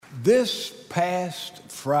This past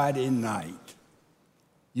Friday night,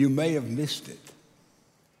 you may have missed it.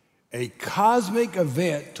 A cosmic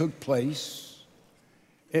event took place.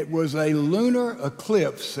 It was a lunar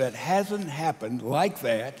eclipse that hasn't happened like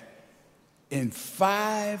that in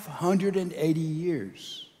 580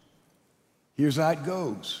 years. Here's how it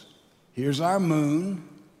goes. Here's our moon.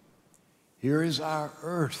 Here is our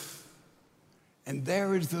earth. And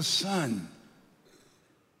there is the sun.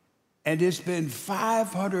 And it's been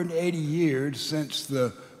 580 years since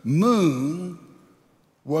the moon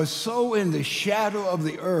was so in the shadow of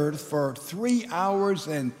the earth for 3 hours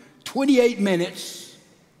and 28 minutes.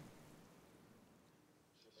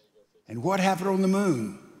 And what happened on the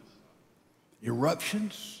moon?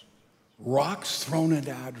 Eruptions, rocks thrown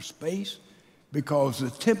into outer space because the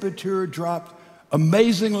temperature dropped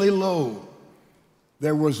amazingly low.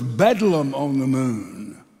 There was bedlam on the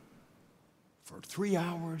moon for 3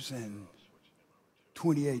 hours and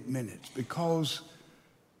 28 minutes because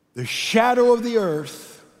the shadow of the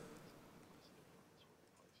earth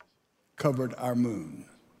covered our moon.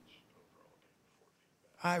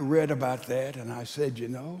 I read about that and I said, you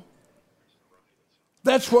know,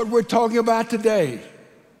 that's what we're talking about today.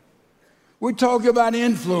 We're talking about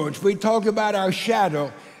influence. We talk about our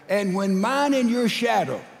shadow. And when mine and your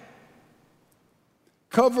shadow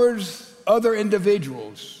covers other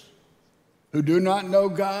individuals who do not know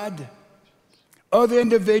God, other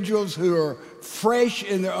individuals who are fresh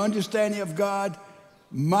in their understanding of God,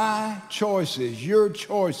 my choices, your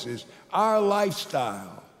choices, our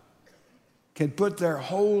lifestyle can put their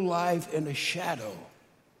whole life in a shadow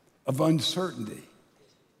of uncertainty.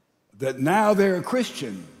 That now they're a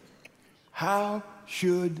Christian, how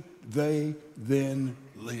should they then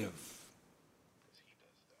live?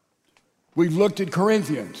 We've looked at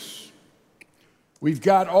Corinthians. We've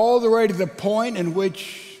got all the way to the point in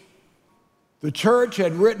which the church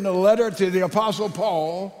had written a letter to the Apostle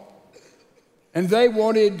Paul, and they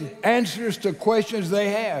wanted answers to questions they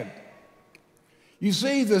had. You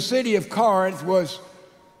see, the city of Corinth was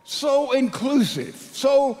so inclusive,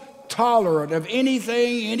 so tolerant of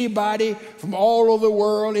anything, anybody from all over the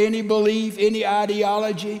world, any belief, any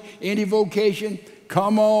ideology, any vocation.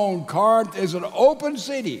 Come on, Corinth is an open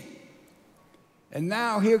city. And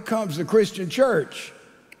now here comes the Christian church,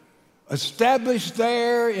 established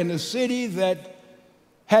there in a city that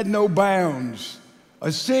had no bounds,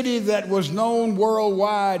 a city that was known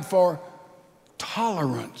worldwide for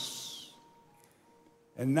tolerance.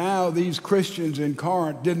 And now these Christians in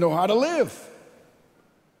Corinth didn't know how to live.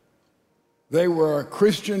 They were a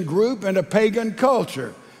Christian group and a pagan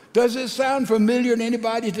culture. Does it sound familiar to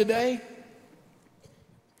anybody today?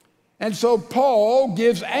 And so Paul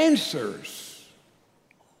gives answers.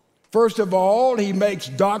 First of all, he makes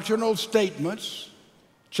doctrinal statements,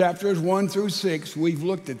 chapters 1 through 6. We've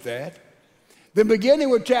looked at that. Then beginning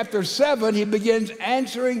with chapter 7, he begins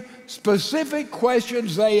answering specific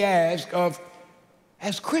questions they ask of,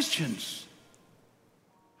 as Christians,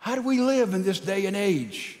 how do we live in this day and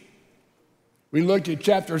age? We looked at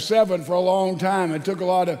chapter 7 for a long time. It took a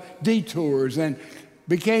lot of detours and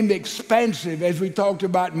became expansive as we talked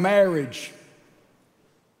about marriage,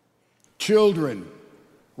 children,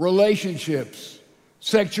 relationships,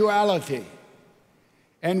 sexuality.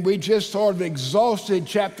 And we just sort of exhausted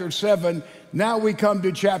chapter 7. Now we come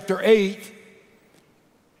to chapter 8.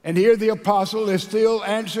 And here the apostle is still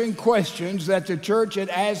answering questions that the church had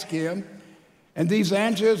asked him. And these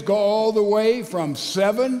answers go all the way from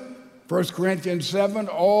 1 Corinthians 7,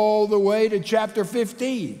 all the way to chapter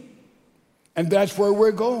 15. And that's where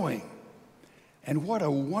we're going. And what a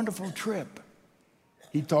wonderful trip.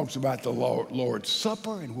 He talks about the Lord's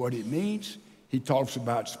Supper and what it means. He talks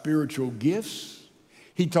about spiritual gifts.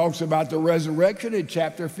 He talks about the resurrection in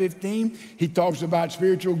chapter 15. He talks about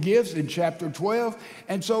spiritual gifts in chapter 12.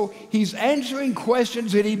 And so he's answering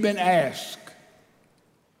questions that he'd been asked.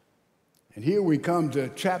 And here we come to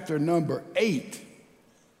chapter number 8.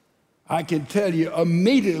 I can tell you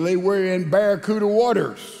immediately we're in Barracuda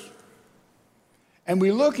waters. And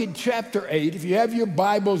we look at chapter 8. If you have your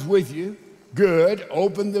Bibles with you, good.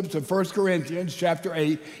 Open them to 1 Corinthians chapter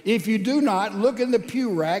 8. If you do not, look in the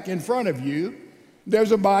pew rack in front of you.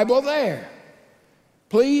 There's a Bible there.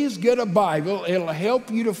 Please get a Bible. It'll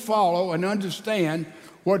help you to follow and understand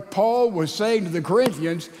what Paul was saying to the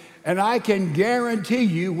Corinthians. And I can guarantee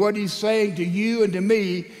you what he's saying to you and to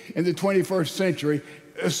me in the 21st century,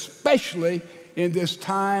 especially in this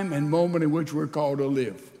time and moment in which we're called to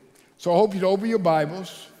live. So I hope you'd open your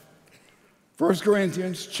Bibles. 1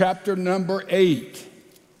 Corinthians chapter number 8.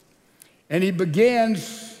 And he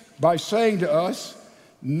begins by saying to us,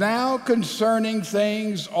 now concerning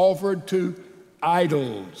things offered to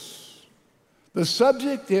idols. The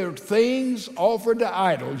subject of things offered to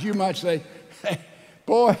idols. You might say, hey,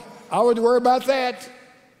 boy, I would worry about that.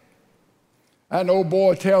 I had an old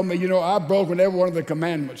boy tell me, I've broken every one of the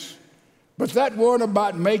commandments. But that one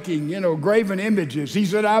about making, graven images, he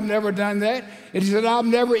said, I've never done that. And he said, I've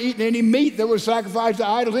never eaten any meat that was sacrificed to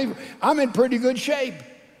idols either. I'm in pretty good shape.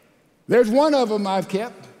 There's one of them I've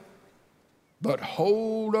kept. But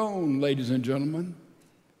hold on, ladies and gentlemen.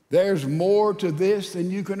 There's more to this than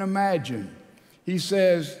you can imagine. He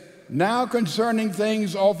says, now concerning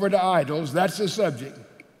things offered to idols, that's the subject.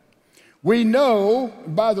 We know,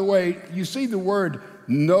 by the way, you see the word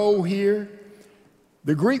know here?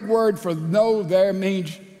 The Greek word for know there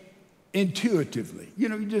means intuitively.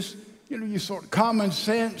 You sort of common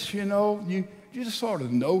sense, you just sort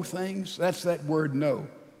of know things. That's that word know.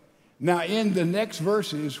 Now, in the next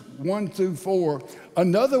verses, 1 through 4,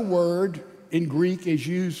 another word in Greek is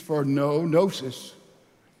used for know, gnosis.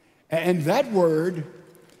 And that word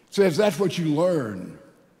says that's what you learn.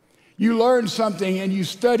 You learn something and you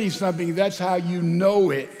study something, that's how you know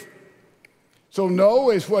it. So know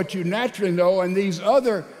is what you naturally know, and these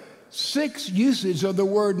other 6 uses of the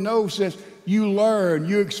word know says you learn,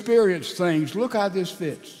 you experience things. Look how this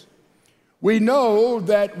fits. We know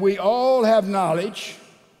that we all have knowledge,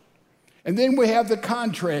 and then we have the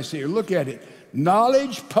contrast here. Look at it.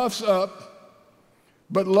 Knowledge puffs up,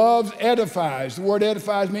 but love edifies. The word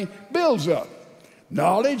edifies means builds up.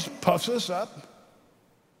 Knowledge puffs us up.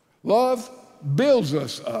 Love builds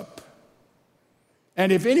us up.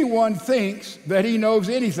 And if anyone thinks that he knows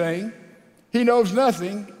anything, he knows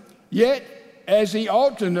nothing, yet as he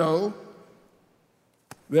ought to know,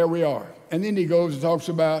 there we are. And then he goes and talks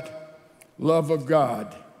about love of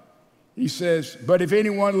God. He says, but if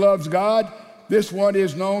anyone loves God, this one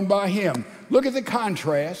is known by him. Look at the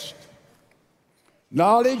contrast.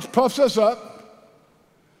 Knowledge puffs us up.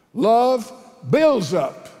 Love builds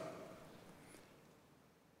up.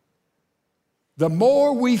 The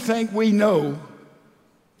more we think we know,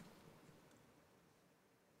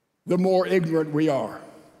 the more ignorant we are.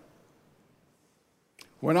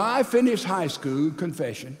 When I finished high school,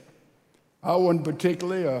 confession, I wasn't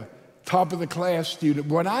particularly a top of the class student.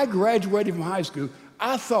 When I graduated from high school,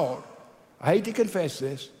 I thought, I hate to confess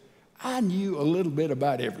this, I knew a little bit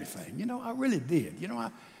about everything. I really did.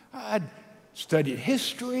 I'd studied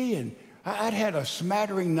history and I'd had a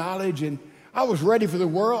smattering knowledge and I was ready for the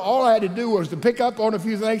world. All I had to do was to pick up on a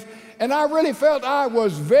few things, and I really felt I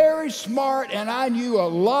was very smart and I knew a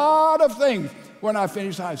lot of things when I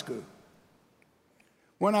finished high school.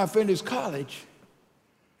 When I finished college,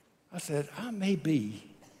 I said, I may be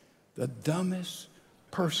the dumbest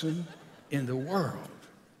person in the world.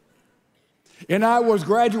 And I was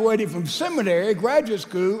graduating from seminary, graduate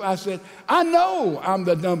school. I said, I know I'm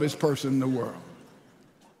the dumbest person in the world.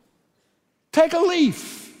 Take a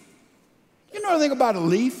leaf. You know anything about a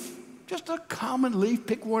leaf? Just a common leaf,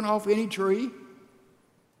 pick one off any tree.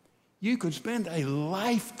 You could spend a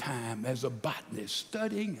lifetime as a botanist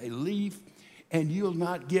studying a leaf, and you'll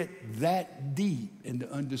not get that deep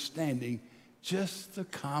into understanding just the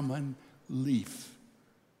common leaf.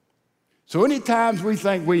 So anytime we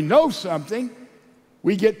think we know something,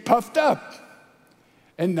 we get puffed up.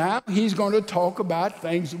 And now he's going to talk about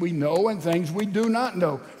things we know and things we do not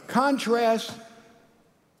know. Contrast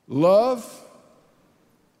love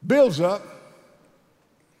builds up,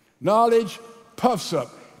 knowledge puffs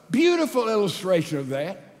up. Beautiful illustration of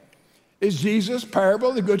that is Jesus' parable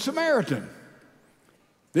of the Good Samaritan.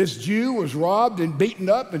 This Jew was robbed and beaten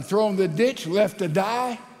up and thrown in the ditch, left to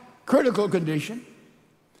die, critical condition.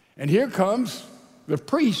 And here comes the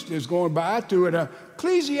priest is going by to an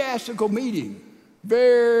ecclesiastical meeting,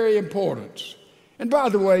 very important. And by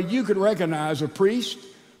the way, you could recognize a priest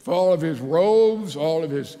for all of his robes, all of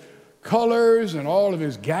his colors, and all of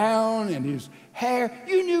his gown and his hair.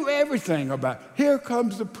 You knew everything about it. Here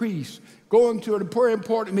comes the priest going to a very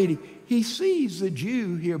important meeting. He sees the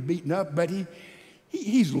Jew here beaten up, but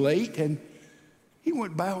he's late, and he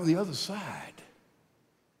went by on the other side.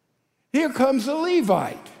 Here comes the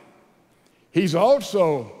Levite. He's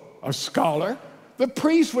also a scholar. The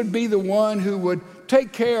priest would be the one who would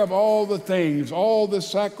take care of all the things, all the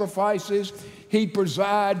sacrifices. He'd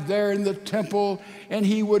preside there in the temple, and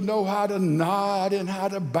he would know how to nod and how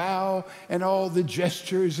to bow and all the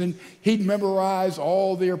gestures, and he'd memorize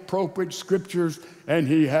all the appropriate scriptures, and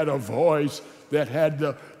he had a voice that had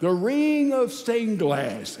the ring of stained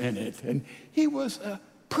glass in it, and he was a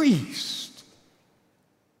priest.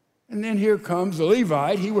 And then here comes the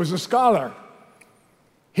Levite. He was a scholar.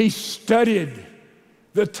 He studied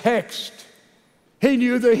the text. He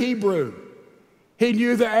knew the Hebrew. He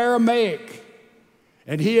knew the Aramaic.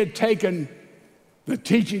 And he had taken the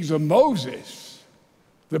teachings of Moses,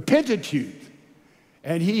 the Pentateuch,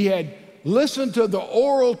 and he had listened to the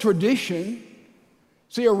oral tradition.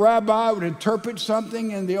 See, a rabbi would interpret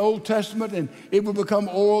something in the Old Testament and it would become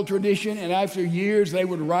oral tradition, and after years they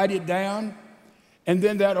would write it down, and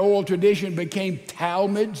then that oral tradition became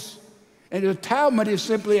Talmuds. And the Talmud is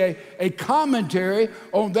simply a commentary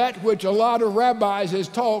on that which a lot of rabbis has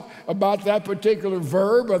taught about that particular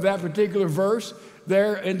verb or that particular verse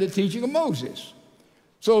there in the teaching of Moses.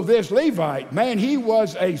 So this Levite, man, he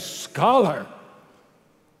was a scholar.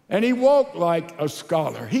 And he walked like a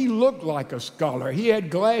scholar. He looked like a scholar. He had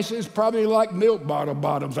glasses probably like milk bottle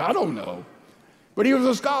bottoms. I don't know. But he was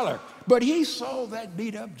a scholar. But he saw that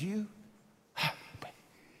beat up Jew.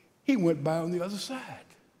 He went by on the other side.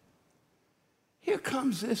 Here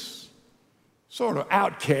comes this sort of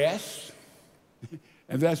outcast,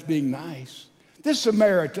 and that's being nice. This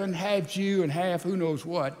Samaritan, half Jew and half who knows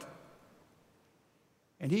what.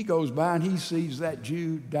 And he goes by and he sees that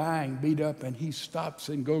Jew dying, beat up, and he stops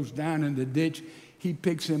and goes down in the ditch. He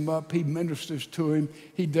picks him up. He ministers to him.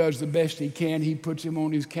 He does the best he can. He puts him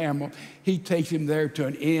on his camel. He takes him there to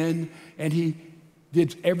an inn, and he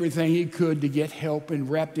did everything he could to get help and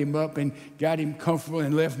wrapped him up and got him comfortable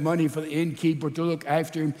and left money for the innkeeper to look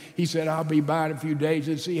after him. He said, I'll be by in a few days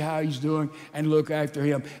and see how he's doing and look after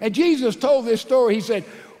him. And Jesus told this story. He said,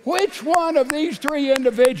 which one of these three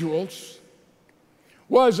individuals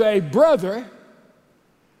was a brother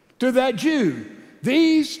to that Jew?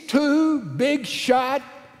 These two big shot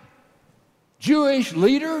Jewish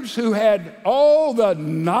leaders who had all the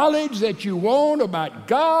knowledge that you want about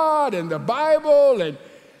God and the Bible, and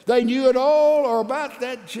they knew it all, or about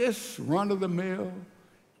that just run-of-the-mill,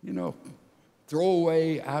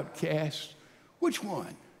 throwaway outcast? Which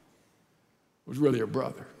one was really a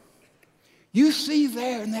brother? You see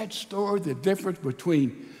there in that story the difference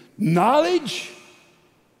between knowledge,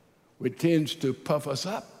 which tends to puff us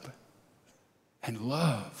up, and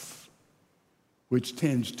love, which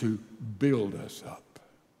tends to build us up.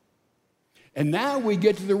 And now we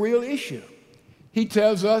get to the real issue. He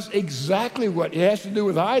tells us exactly what it has to do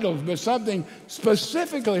with idols, but something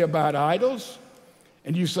specifically about idols.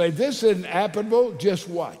 And you say, this isn't applicable, just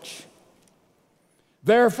watch.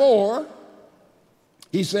 Therefore,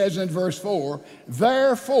 he says in verse 4,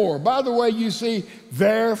 therefore, by the way, you see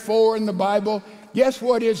therefore in the Bible, guess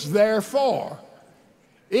what it's there for?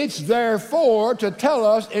 It's therefore to tell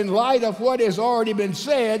us, in light of what has already been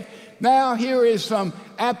said, now here is some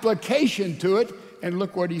application to it, and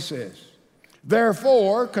look what he says.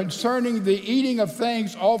 Therefore, concerning the eating of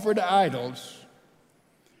things offered to idols,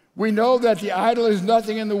 we know that the idol is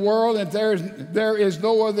nothing in the world, and there is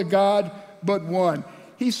no other God but one.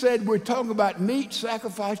 He said we're talking about meat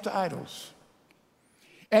sacrificed to idols.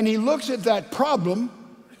 And he looks at that problem,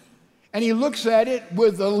 and he looks at it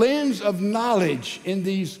with the lens of knowledge in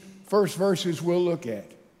these first verses we'll look at.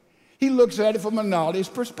 He looks at it from a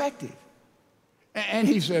knowledge perspective. And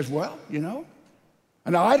he says, well,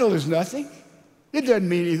 an idol is nothing. It doesn't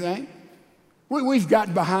mean anything. We've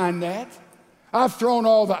gotten behind that. I've thrown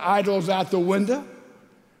all the idols out the window.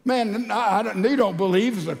 Man, you don't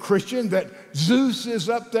believe as a Christian that Zeus is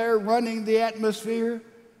up there running the atmosphere?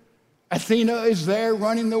 Athena is there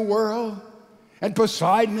running the world? And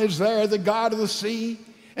Poseidon is there, the god of the sea?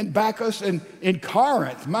 And Bacchus in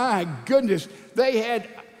Corinth, my goodness, they had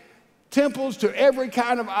temples to every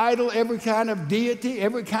kind of idol, every kind of deity,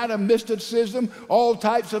 every kind of mysticism, all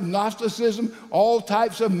types of Gnosticism, all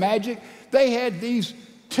types of magic. They had these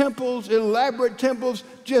temples, elaborate temples,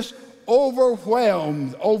 just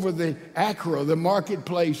overwhelmed over the Acra, the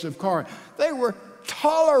marketplace of Corinth. They were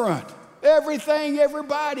tolerant, everything,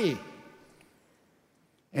 everybody.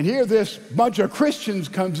 And here this bunch of Christians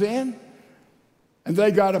comes in, and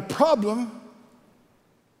they got a problem.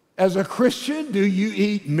 As a Christian, do you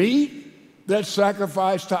eat meat that's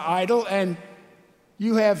sacrificed to idol? And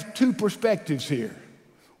you have two perspectives here.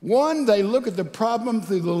 One, they look at the problem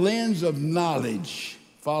through the lens of knowledge.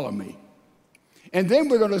 Follow me. And then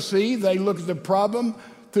we're going to see they look at the problem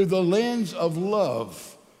through the lens of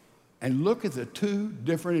love. And look at the two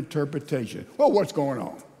different interpretations. Well, what's going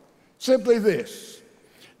on? Simply this.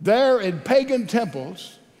 There in pagan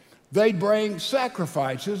temples, they'd bring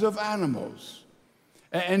sacrifices of animals.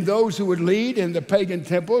 And those who would lead in the pagan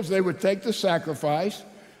temples, they would take the sacrifice,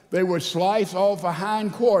 they would slice off a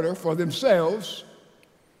hind quarter for themselves,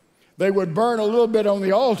 they would burn a little bit on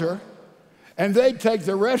the altar, and they'd take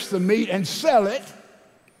the rest of the meat and sell it,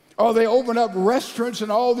 or they open up restaurants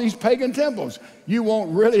in all these pagan temples. You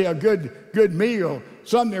want really a good meal,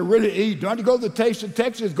 something to really eat. Don't you go to the Taste of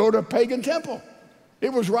Texas, go to a pagan temple.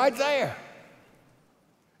 It was right there.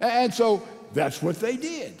 And so that's what they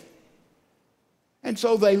did. And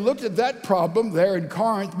so they looked at that problem there in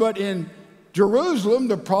Corinth, but in Jerusalem,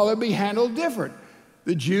 the problem would be handled different.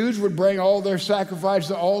 The Jews would bring all their sacrifice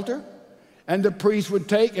to the altar, and the priest would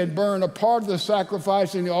take and burn a part of the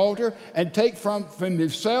sacrifice in the altar and take from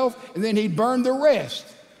himself, and then he'd burn the rest.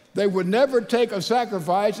 They would never take a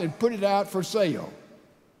sacrifice and put it out for sale.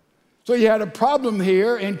 So you had a problem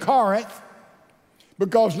here in Corinth,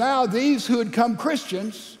 because now these who had come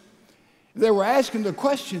Christians, they were asking the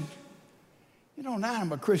question, now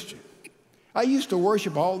I'm a Christian. I used to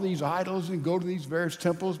worship all these idols and go to these various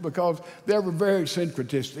temples because they were very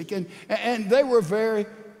syncretistic, and they were very,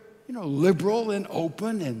 liberal and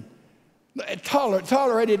open and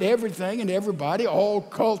tolerated everything and everybody, all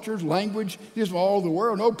cultures, language, just all the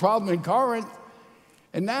world, no problem in Corinth.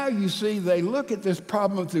 And now you see they look at this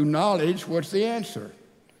problem through knowledge. What's the answer?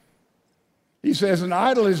 He says, an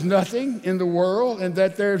idol is nothing in the world, and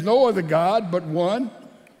that there's no other God but one.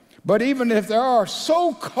 But even if there are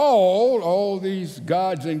so-called, all these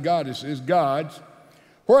gods and goddesses, gods,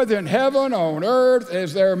 whether in heaven or on earth,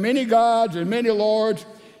 as there are many gods and many lords,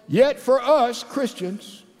 yet for us,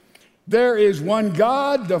 Christians, there is one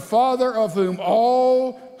God, the Father, of whom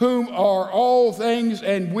are all things,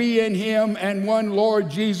 and we in him, and one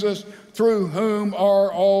Lord Jesus, through whom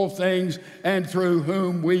are all things, and through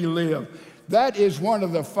whom we live. That is one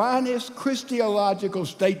of the finest Christological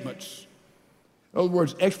statements. In other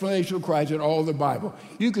words, explanation of Christ in all the Bible.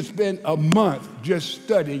 You could spend a month just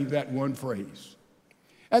studying that one phrase.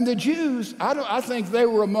 And the Jews, I think they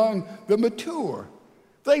were among the mature.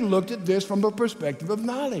 They looked at this from a perspective of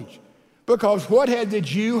knowledge. Because what had the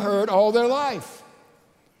Jew heard all their life?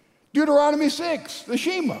 Deuteronomy 6, the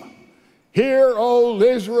Shema. Hear, O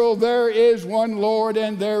Israel, there is one Lord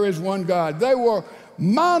and there is one God. They were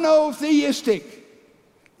monotheistic.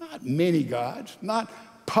 Not many gods, not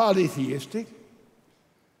polytheistic.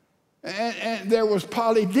 And there was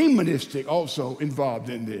polydemonistic also involved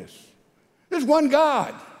in this. There's one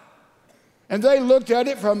God. And they looked at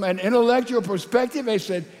it from an intellectual perspective. They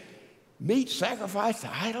said, meat sacrificed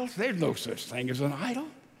to idols? There's no such thing as an idol.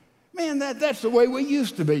 Man, that's the way we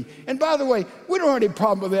used to be. And by the way, we don't have any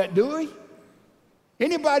problem with that, do we?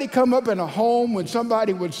 Anybody come up in a home when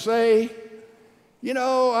somebody would say,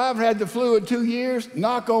 I've had the flu in 2 years,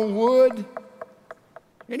 knock on wood.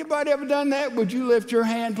 Anybody ever done that? Would you lift your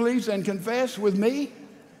hand, please, and confess with me?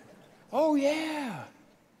 Oh, yeah.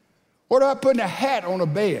 What about putting a hat on a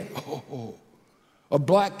bed? Oh, a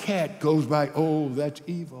black cat goes by. Oh, that's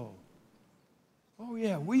evil. Oh,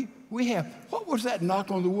 yeah, we have. What was that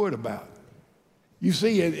knock on the wood about? You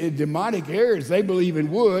see, in demonic areas, they believe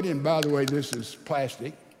in wood, and by the way, this is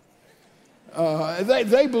plastic.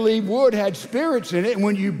 They believe wood had spirits in it, and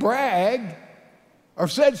when you bragged or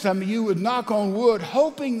said something, you would knock on wood,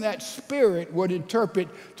 hoping that spirit would interpret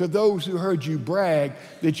to those who heard you brag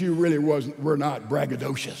that you really were not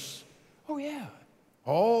braggadocious. Oh, yeah.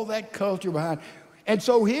 All that culture behind. And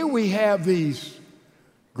so here we have these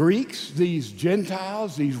Greeks, these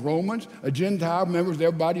Gentiles, these Romans. A Gentile, remember,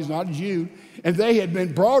 everybody's not a Jew. And they had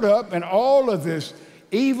been brought up in all of this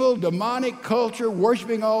evil, demonic culture,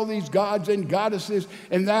 worshiping all these gods and goddesses.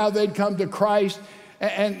 And now they'd come to Christ,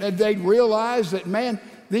 and they'd realize that, man,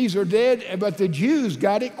 these are dead. But the Jews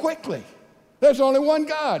got it quickly. There's only one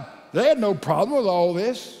God. They had no problem with all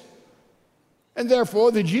this. And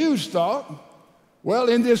therefore, the Jews thought, well,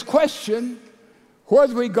 in this question,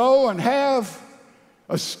 whether we go and have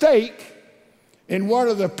a steak in one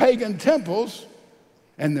of the pagan temples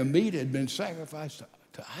and the meat had been sacrificed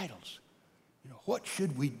to idols, what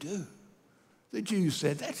should we do? The Jews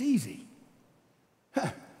said, that's easy.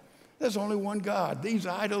 There's only one God. These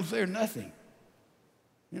idols, they're nothing.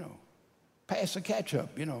 Pass the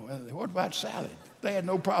ketchup. What about salad? They had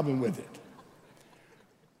no problem with it.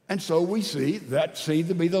 And so we see that seemed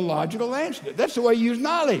to be the logical answer. That's the way you use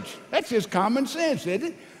knowledge. That's just common sense, isn't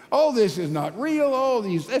it? All this is not real.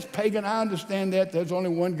 That's pagan. I understand that. There's only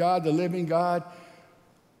one God, the living God.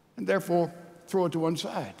 And therefore, throw it to one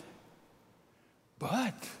side.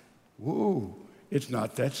 But, it's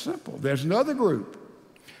not that simple. There's another group.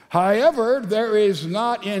 However, there is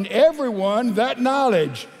not in everyone that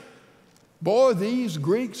knowledge. Boy, these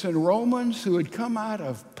Greeks and Romans who had come out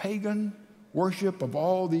of pagan worship of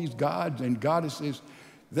all these gods and goddesses,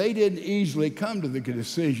 they didn't easily come to the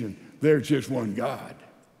decision, there's just one God.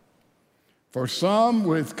 For some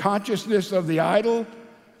with consciousness of the idol,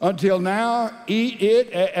 until now eat it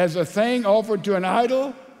as a thing offered to an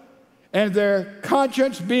idol, and their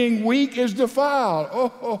conscience being weak is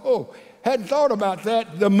defiled. Hadn't thought about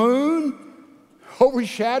that. The moon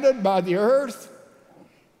overshadowed by the earth.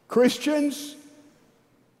 Christians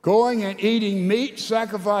going and eating meat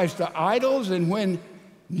sacrificed to idols. And when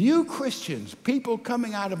new Christians, people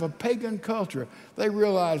coming out of a pagan culture, they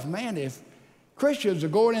realize, man, if Christians are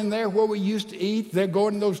going in there where we used to eat, they're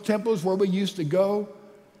going to those temples where we used to go,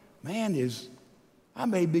 I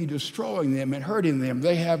may be destroying them and hurting them.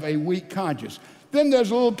 They have a weak conscience. Then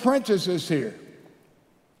there's a little parenthesis here.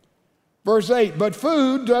 Verse 8, but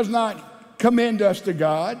food does not commend us to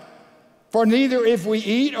God, for neither if we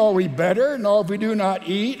eat are we better, nor if we do not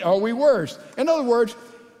eat are we worse. In other words,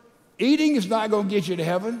 eating is not going to get you to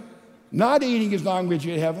heaven. Not eating is not going to get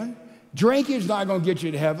you to heaven. Drinking is not going to get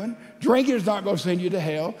you to heaven. Drinking is not going to send you to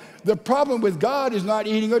hell. The problem with God is not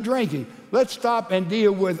eating or drinking. Let's stop and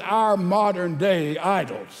deal with our modern day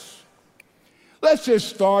idols. Let's just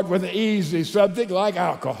start with an easy subject like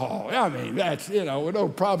alcohol. I mean, that's, no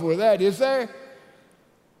problem with that, is there?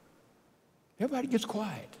 Everybody gets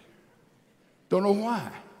quiet. Don't know why.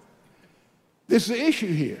 This is the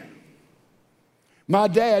issue here. My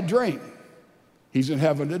dad drank. He's in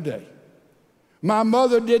heaven today. My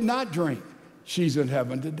mother did not drink. She's in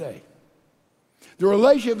heaven today. The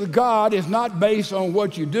relationship with God is not based on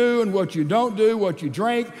what you do and what you don't do, what you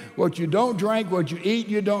drink, what you don't drink, what you eat,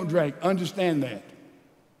 you don't drink. Understand that.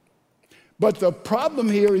 But the problem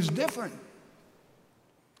here is different.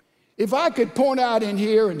 If I could point out in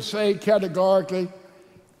here and say categorically,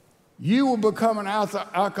 you will become an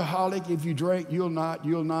alcoholic if you drink, you'll not.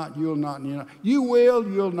 You will,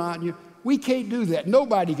 you'll not. We can't do that.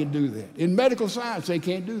 Nobody can do that. In medical science, they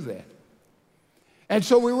can't do that. And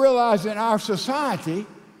so we realize in our society,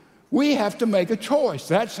 we have to make a choice.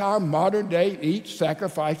 That's our modern day eat,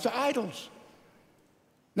 sacrifice to idols.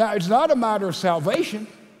 Now, it's not a matter of salvation,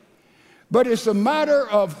 but it's a matter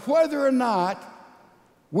of whether or not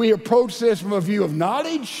we approach this from a view of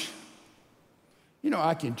knowledge.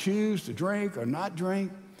 I can choose to drink or not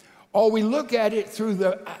drink. Or we look at it through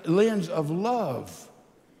the lens of love.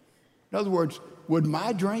 In other words, would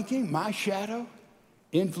my drinking, my shadow,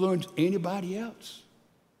 influence anybody else?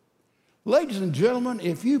 Ladies and gentlemen,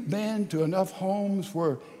 if you've been to enough homes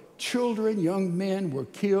where children, young men were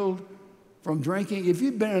killed from drinking, if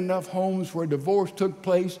you've been in enough homes where divorce took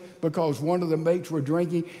place because one of the mates were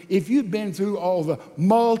drinking, if you've been through all the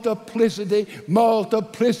multiplicity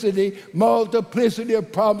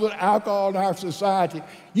of problems with alcohol in our society,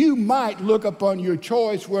 you might look upon your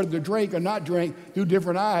choice whether to drink or not drink through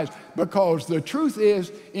different eyes, because the truth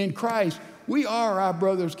is, in Christ, we are our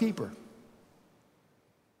brother's keeper.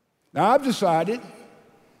 Now, I've decided,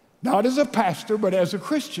 not as a pastor, but as a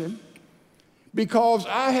Christian, because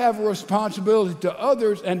I have a responsibility to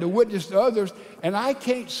others and to witness to others, and I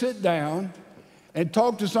can't sit down and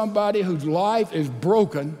talk to somebody whose life is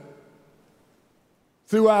broken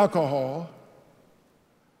through alcohol.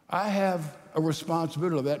 I have a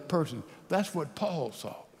responsibility to that person. That's what Paul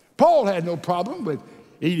saw. Paul had no problem with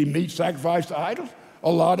eating meat sacrificed to idols. A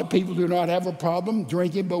lot of people do not have a problem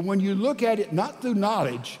drinking, but when you look at it not through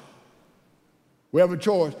knowledge, we have a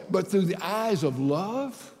choice, but through the eyes of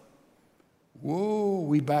love, whoa,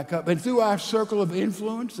 we back up. And through our circle of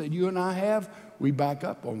influence that you and I have, we back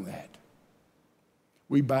up on that.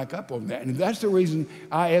 We back up on that. And that's the reason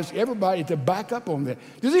I ask everybody to back up on that.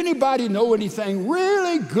 Does anybody know anything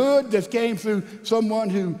really good that came through someone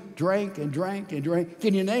who drank and drank and drank?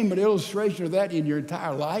 Can you name an illustration of that in your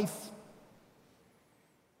entire life?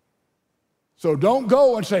 So don't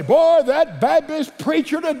go and say, boy, that Baptist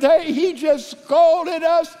preacher today, he just scolded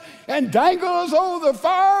us and dangled us over the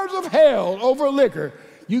fires of hell over liquor.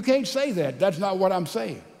 You can't say that. That's not what I'm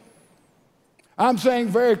saying. I'm saying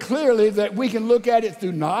very clearly that we can look at it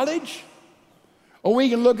through knowledge, or we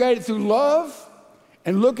can look at it through love,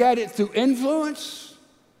 and look at it through influence.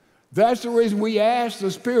 That's the reason we ask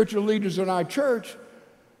the spiritual leaders in our church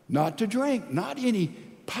not to drink, not any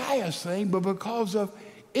pious thing, but because of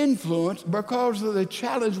influence, because of the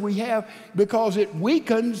challenge we have, because it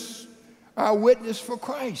weakens our witness for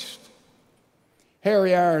Christ.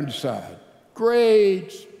 Harry Ironside,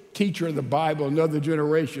 great teacher of the Bible, another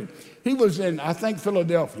generation. He was in, I think,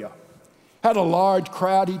 Philadelphia. Had a large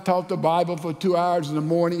crowd. He taught the Bible for 2 hours in the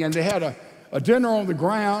morning, and they had a dinner on the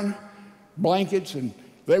ground, blankets, and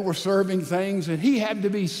they were serving things, and he happened to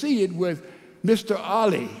be seated with Mr.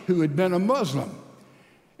 Ali, who had been a Muslim.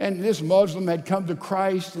 And this Muslim had come to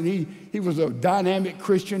Christ, and he was a dynamic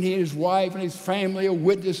Christian. He and his wife and his family, a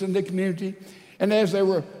witness in the community. And as a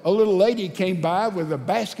little lady came by with a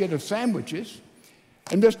basket of sandwiches,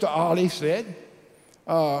 and Mr. Ali said,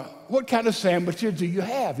 what kind of sandwiches do you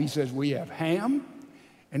have? He says, we have ham,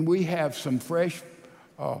 and we have some fresh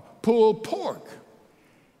pulled pork.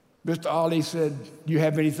 Mr. Ali said, do you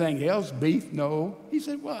have anything else? Beef? No. He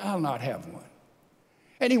said, well, I'll not have one.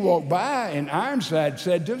 And he walked by, and Ironside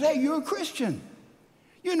said to him, hey, you're a Christian.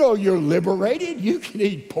 You know you're liberated. You can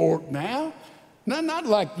eat pork now. Not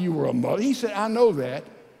like you were a mother. He said, I know that.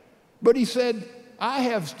 But he said, I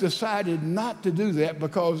have decided not to do that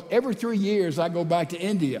because every 3 years I go back to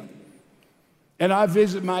India and I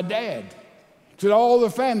visit my dad. He said, all the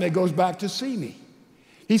family goes back to see me.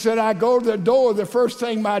 He said, I go to the door, the first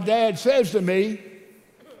thing my dad says to me,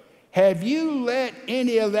 have you let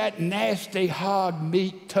any of that nasty hog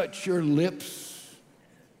meat touch your lips?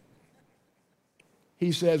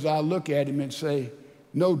 He says, I look at him and say,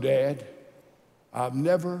 no, Dad, I've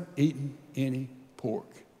never eaten any pork.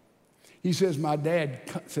 He says, my dad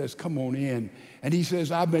says, come on in. And he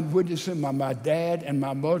says, I've been witnessing my dad and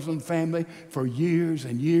my Muslim family for years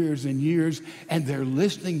and years and years, and they're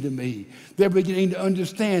listening to me. They're beginning to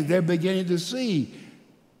understand. They're beginning to see.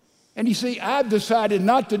 And you see, I've decided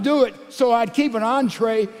not to do it so I'd keep an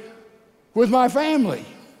entree with my family.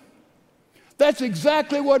 That's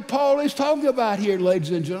exactly what Paul is talking about here,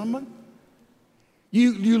 ladies and gentlemen.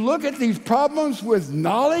 You look at these problems with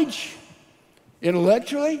knowledge,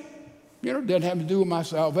 intellectually, it doesn't have to do with my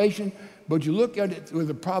salvation, but you look at it with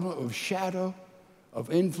the problem of shadow,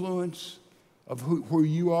 of influence, of who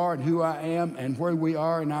you are and who I am and where we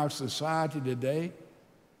are in our society today.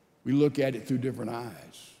 We look at it through different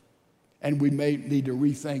eyes. And we may need to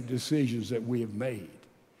rethink decisions that we have made.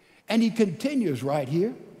 And he continues right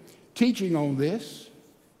here, teaching on this.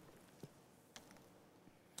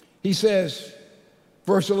 He says,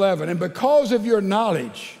 verse 11, and because of your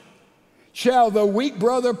knowledge, shall the weak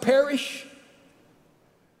brother perish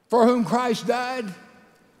for whom Christ died?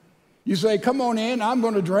 You say, come on in, I'm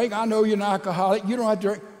going to drink. I know you're an alcoholic. You don't have to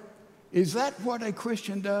drink. Is that what a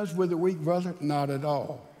Christian does with a weak brother? Not at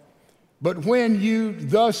all. But when you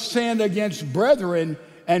thus sin against brethren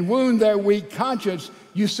and wound their weak conscience,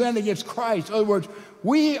 you sin against Christ. In other words,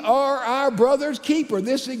 we are our brother's keeper.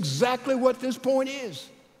 This is exactly what this point is.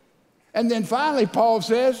 And then finally, Paul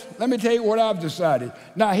says, let me tell you what I've decided.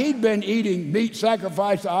 Now, he'd been eating meat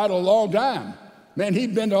sacrificed to idol a long time. Man,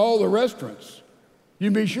 he'd been to all the restaurants.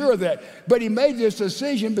 You can be sure of that. But he made this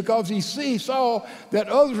decision because he saw that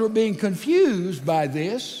others were being confused by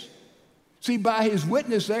this. See, by his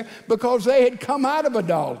witness there, because they had come out of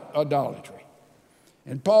idolatry.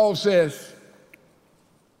 And Paul says,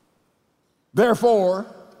 therefore,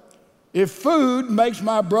 if food makes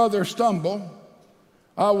my brother stumble,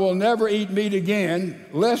 I will never eat meat again,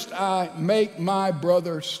 lest I make my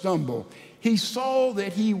brother stumble. He saw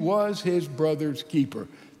that he was his brother's keeper.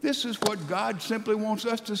 This is what God simply wants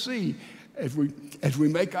us to see as we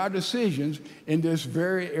make our decisions in this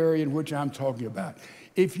very area in which I'm talking about.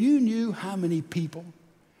 If you knew how many people,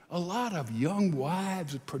 a lot of young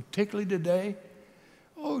wives, particularly today,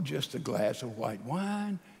 just a glass of white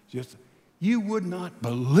wine, you would not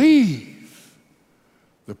believe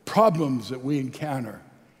the problems that we encounter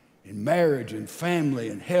in marriage and family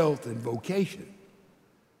and health and vocation.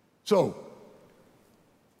 So,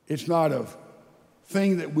 it's not a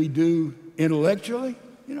thing that we do intellectually.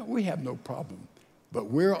 We have no problem. But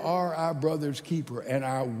we are our brother's keeper, and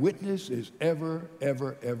our witness is ever,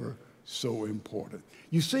 ever, ever so important.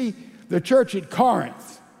 You see, the church at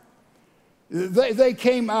Corinth, they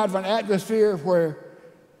came out of an atmosphere where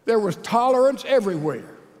there was tolerance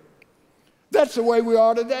everywhere. That's the way we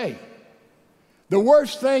are today. The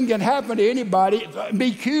worst thing can happen to anybody,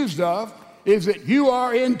 be accused of, is that you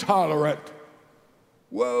are intolerant.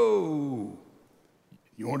 Whoa.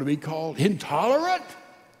 You want to be called intolerant?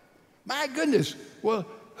 My goodness. Well,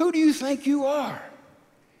 who do you think you are?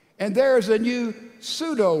 And there is a new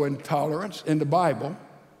pseudo-intolerance in the Bible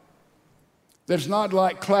that's not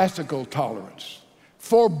like classical tolerance.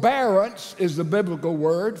 Forbearance is the biblical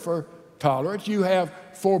word for tolerance. You have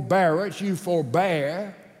forbearance, you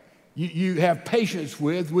forbear, you have patience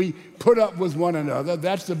with, we put up with one another.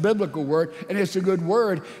 That's the biblical word, and it's a good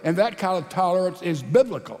word, and that kind of tolerance is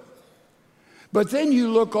biblical. But then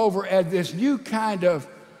you look over at this new kind of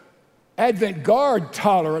avant-garde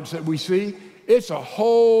tolerance that we see. It's a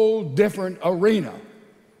whole different arena.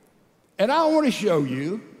 And I want to show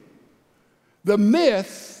you the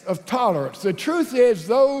myth of tolerance. The truth is,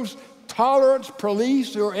 those tolerance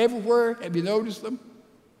police who are everywhere, have you noticed them?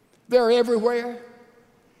 They're everywhere.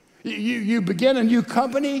 You begin a new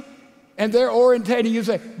company, and they're orientating you,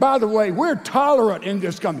 say, by the way, we're tolerant in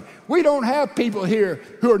this company. We don't have people here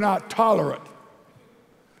who are not tolerant.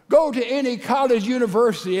 Go to any college,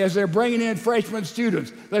 university as they're bringing in freshman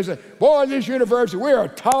students. They say, boy, this university, we're a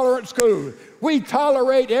tolerant school. We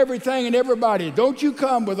tolerate everything and everybody. Don't you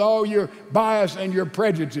come with all your bias and your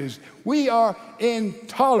prejudices. We are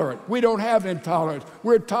intolerant. We don't have intolerance.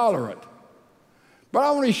 We're tolerant. But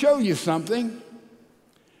I want to show you something.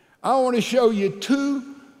 I want to show you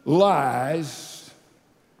two lies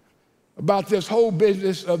about this whole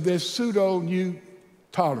business of this pseudo-new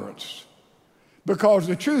tolerance. Because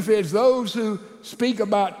the truth is, those who speak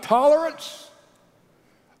about tolerance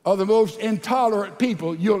are the most intolerant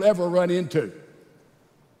people you'll ever run into.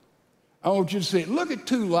 I want you to see it. Look at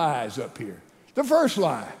two lies up here. The first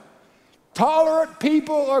lie, tolerant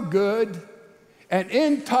people are good and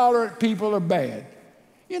intolerant people are bad.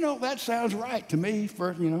 You know, that sounds right to me.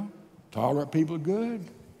 First, tolerant people are good,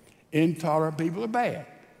 intolerant people are bad.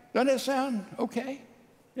 Doesn't that sound okay?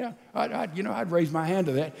 Yeah, I'd raise my hand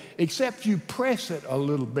to that, except you press it a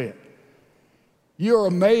little bit. You're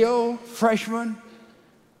a male freshman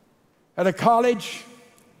at a college.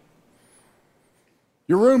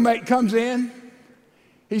 Your roommate comes in.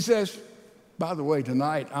 He says, by the way,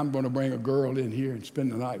 tonight I'm going to bring a girl in here and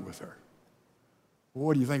spend the night with her. Well,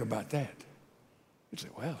 what do you think about that? You say,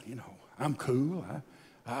 well, I'm cool.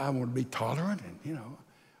 I want to be tolerant and,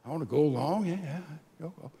 I want to go along. Yeah,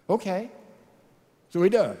 okay. So he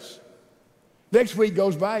does. Next week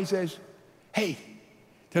goes by, he says, hey,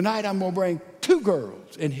 tonight I'm going to bring two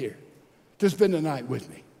girls in here to spend the night with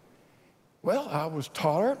me. Well, I was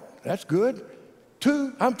tolerant. That's good.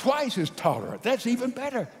 Two, I'm twice as tolerant. That's even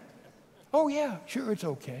better. Oh, yeah, sure, it's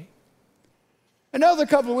okay. Another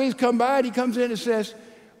couple of weeks come by, and he comes in and says,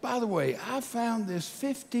 by the way, I found this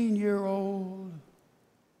 15-year-old.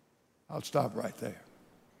 I'll stop right there.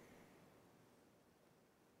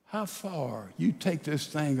 How far you take this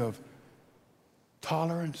thing of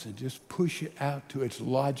tolerance and just push it out to its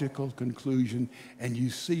logical conclusion, and you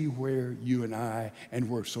see where you and I and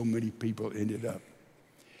where so many people ended up.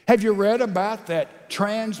 Have you read about that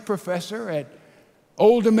trans professor at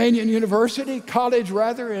Old Dominion University, college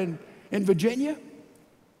rather, in Virginia?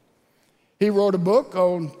 He wrote a book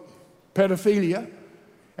on pedophilia,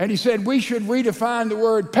 and he said we should redefine the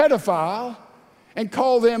word pedophile and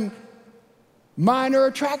call them minor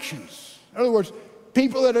attractions. In other words,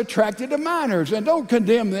 people that are attracted to minors, and don't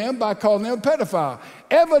condemn them by calling them pedophile.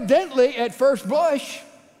 Evidently, at first blush,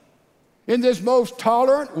 in this most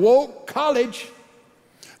tolerant, woke college,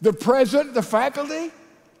 the president, the faculty,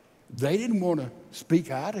 they didn't want to speak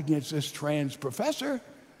out against this trans professor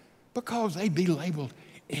because they'd be labeled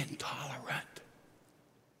intolerant.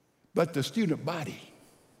 But the student body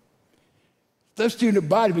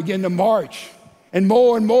began to march. And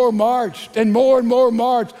more marched, and more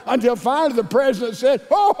marched, until finally the president said,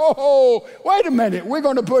 oh, wait a minute, we're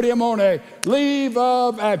going to put him on a leave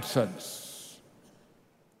of absence.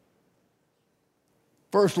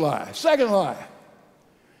 First lie. Second lie.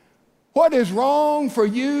 What is wrong for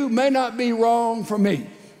you may not be wrong for me.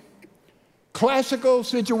 Classical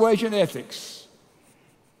situation ethics.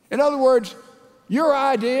 In other words, your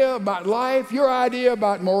idea about life, your idea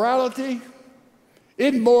about morality,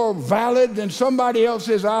 isn't more valid than somebody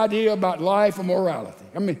else's idea about life or morality.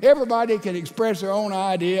 I mean, everybody can express their own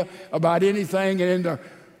idea about anything, and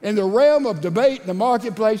in the realm of debate in the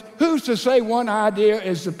marketplace, who's to say one idea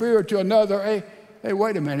is superior to another? Hey,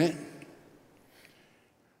 wait a minute.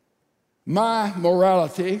 My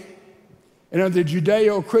morality, and under the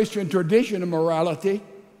Judeo-Christian tradition of morality,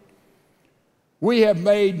 we have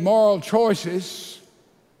made moral choices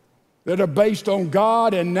that are based on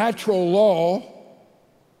God and natural law.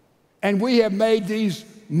 And we have made these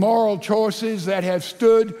moral choices that have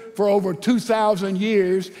stood for over 2,000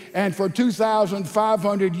 years, and for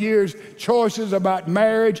 2,500 years, choices about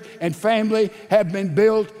marriage and family have been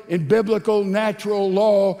built in biblical natural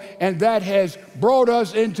law, and that has brought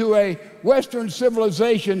us into a Western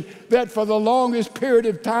civilization that for the longest period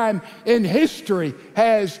of time in history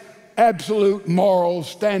has absolute moral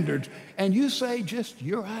standards. And you say just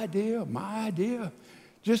your idea, my idea,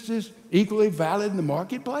 just as equally valid in the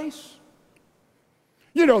marketplace?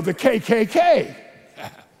 The KKK.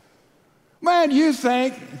 Man, you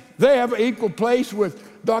think they have an equal place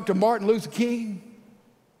with Dr. Martin Luther King?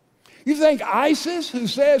 You think ISIS, who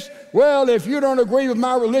says, well, if you don't agree with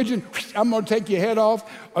my religion, I'm going to take your head off?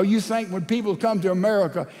 Or you think when people come to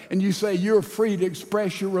America and you say you're free to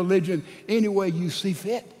express your religion any way you see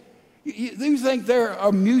fit? You think there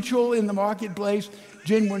are mutual in the marketplace,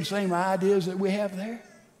 genuine same ideas that we have there?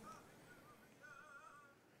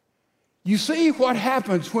 You see what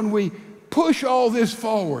happens when we push all this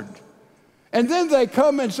forward. And then they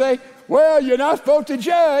come and say, well, you're not supposed to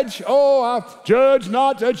judge. Oh, I judge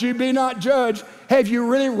not that you be not judged. Have you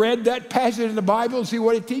really read that passage in the Bible and see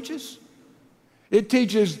what it teaches? It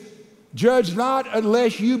teaches, judge not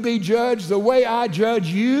unless you be judged the way I judge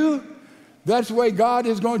you. That's the way God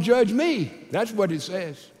is going to judge me. That's what it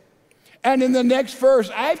says. And in the next verse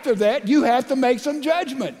after that, you have to make some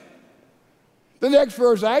judgment. The next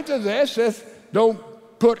verse after that says, don't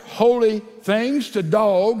put holy things to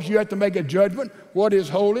dogs. You have to make a judgment. What is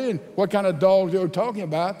holy and what kind of dogs you're talking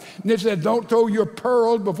about. And it says, don't throw your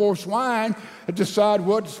pearls before swine and decide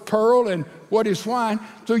what's pearl and what is swine,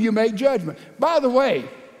 so you make judgment. By the way,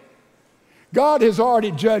 God has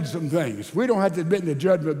already judged some things. We don't have to admit the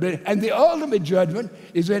judgment. And the ultimate judgment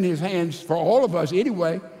is in his hands for all of us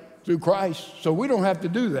anyway, through Christ. So we don't have to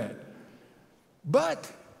do that.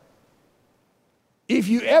 But if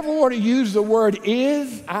you ever want to use the word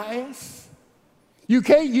is, you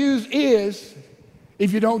can't use is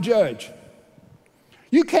if you don't judge.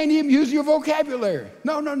 You can't even use your vocabulary.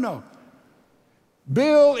 No.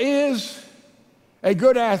 Bill is a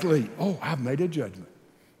good athlete. Oh, I've made a judgment.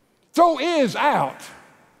 Throw is out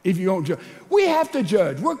if you don't judge. We have to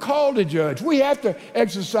judge. We're called to judge. We have to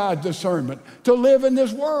exercise discernment to live in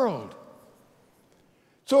this world.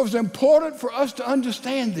 So it's important for us to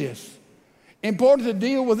understand this. Important to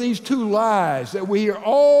deal with these two lies that we hear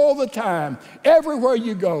all the time, everywhere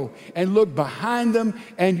you go, and look behind them,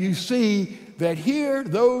 and you see that here,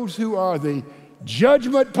 those who are the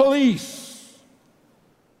judgment police,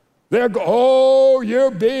 oh,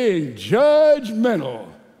 you're being judgmental.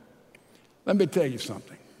 Let me tell you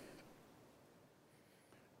something.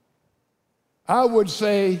 I would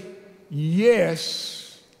say,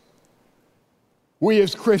 yes, we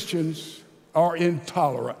as Christians are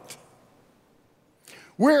intolerant.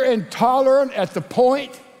 We're intolerant at the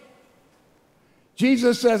point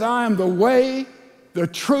Jesus says, I am the way, the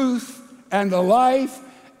truth, and the life,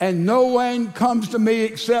 and no one comes to me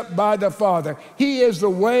except by the Father. He is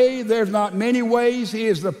the way. There's not many ways. He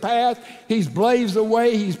is the path. He's blazed the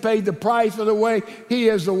way. He's paid the price of the way. He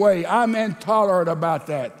is the way. I'm intolerant about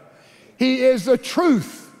that. He is the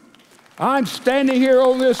truth. I'm standing here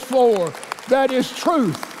on this floor. That is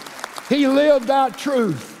truth. He lived out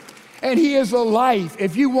truth. And he is the life.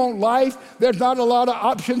 If you want life, there's not a lot of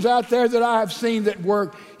options out there that I have seen that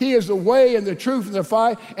work. He is the way and the truth and the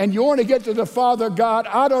fight. And you want to get to the Father God,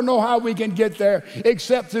 I don't know how we can get there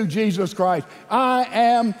except through Jesus Christ. I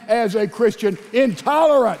am, as a Christian,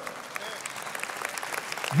 intolerant.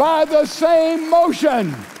 By the same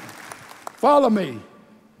motion, follow me.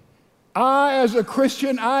 I, as a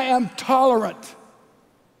Christian, I am tolerant.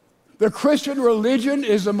 The Christian religion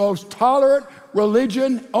is the most tolerant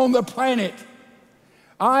religion on the planet.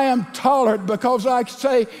 I am tolerant because I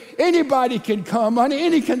say anybody can come under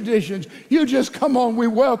any conditions. You just come on, we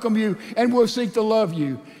welcome you, and we'll seek to love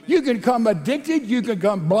you. You can come addicted, you can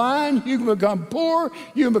become blind, you can become poor,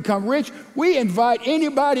 you can become rich. We invite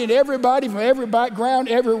anybody and everybody from every background,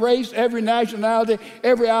 every race, every nationality,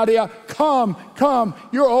 every idea. Come,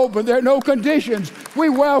 you're open. There are no conditions. We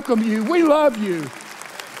welcome you, we love you.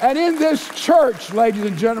 And in this church, ladies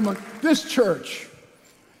and gentlemen, this church,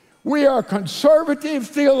 we are conservative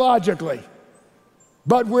theologically,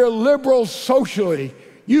 but we're liberal socially.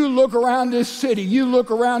 You look around this city, you look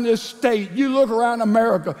around this state, you look around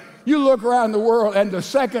America, you look around the world, and the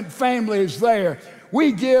second family is there.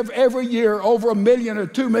 We give every year over $1 million or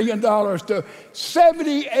 $2 million to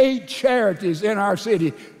 78 charities in our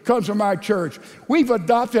city. Comes from our church. We've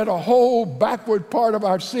adopted a whole backward part of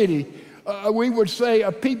our city. We would say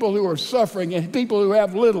people who are suffering and people who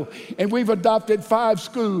have little. And we've adopted 5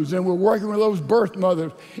 schools, and we're working with those birth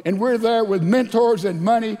mothers. And we're there with mentors and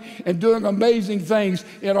money and doing amazing things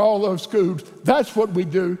in all those schools. That's what we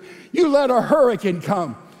do. You let a hurricane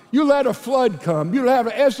come. You let a flood come. You let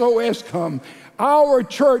an SOS come. Our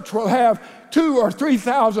church will have 2,000 or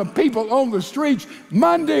 3,000 people on the streets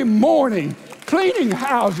Monday morning, cleaning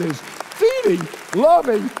houses, feeding,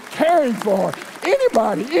 loving, caring for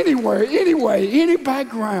anybody, anywhere, anyway, any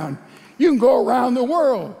background. You can go around the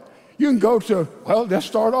world. You can go to, well, let's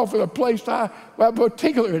start off with a place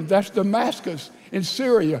particular, and that's Damascus in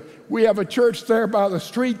Syria. We have a church there by the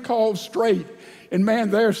street called Straight. And man,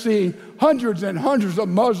 they're seeing hundreds and hundreds of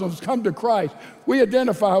Muslims come to Christ. We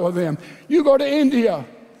identify with them. You go to India.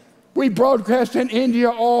 We broadcast in India,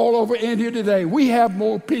 all over India today. We have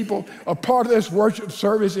more people a part of this worship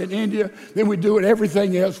service in India than we do in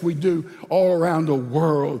everything else we do all around the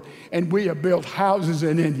world. And we have built houses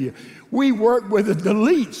in India. We work with the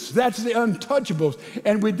deletes, that's the untouchables,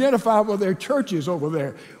 and we identify with their churches over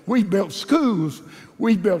there. We built schools,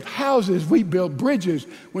 we built houses, we built bridges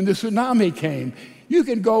when the tsunami came. You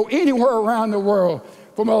can go anywhere around the world.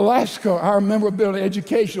 from Alaska, I remember building an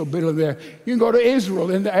educational building there. You can go to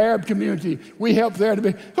Israel in the Arab community. We help there to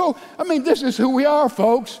be. So, I mean, this is who we are,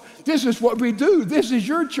 folks. This is what we do. This is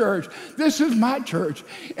your church. This is my church.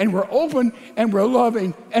 And we're open and we're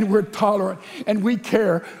loving and we're tolerant and we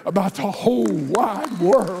care about the whole wide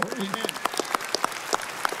world.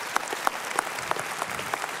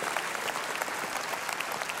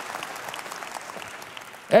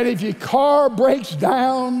 And if your car breaks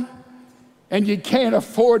down and you can't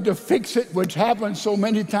afford to fix it, which happens so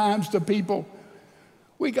many times to people,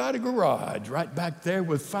 we got a garage right back there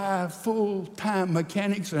with 5 full-time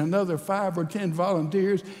mechanics and another 5 or 10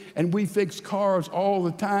 volunteers, and we fix cars all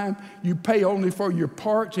the time. You pay only for your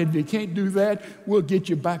parts, and if you can't do that, we'll get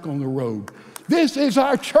you back on the road. This is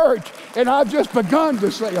our church, and I've just begun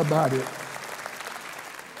to say about it.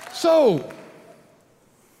 So,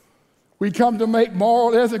 we come to make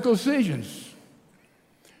moral, ethical decisions.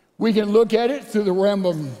 We can look at it through the realm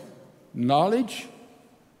of knowledge,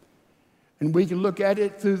 and we can look at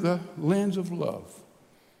it through the lens of love.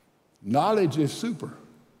 Knowledge is super.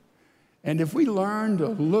 And if we learn to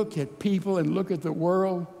look at people and look at the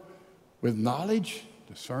world with knowledge,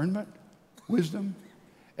 discernment, wisdom,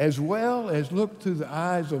 as well as look through the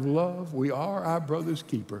eyes of love, we are our brother's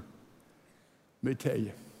keeper. Let me tell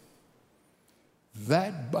you,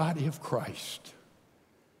 that body of Christ,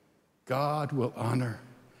 God will honor,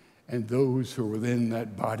 and those who are within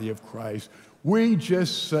that body of Christ, we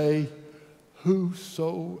just say,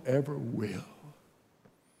 whosoever will,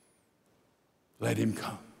 let him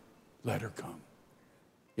come, let her come.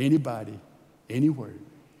 Anybody, anywhere,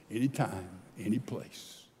 anytime, any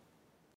place.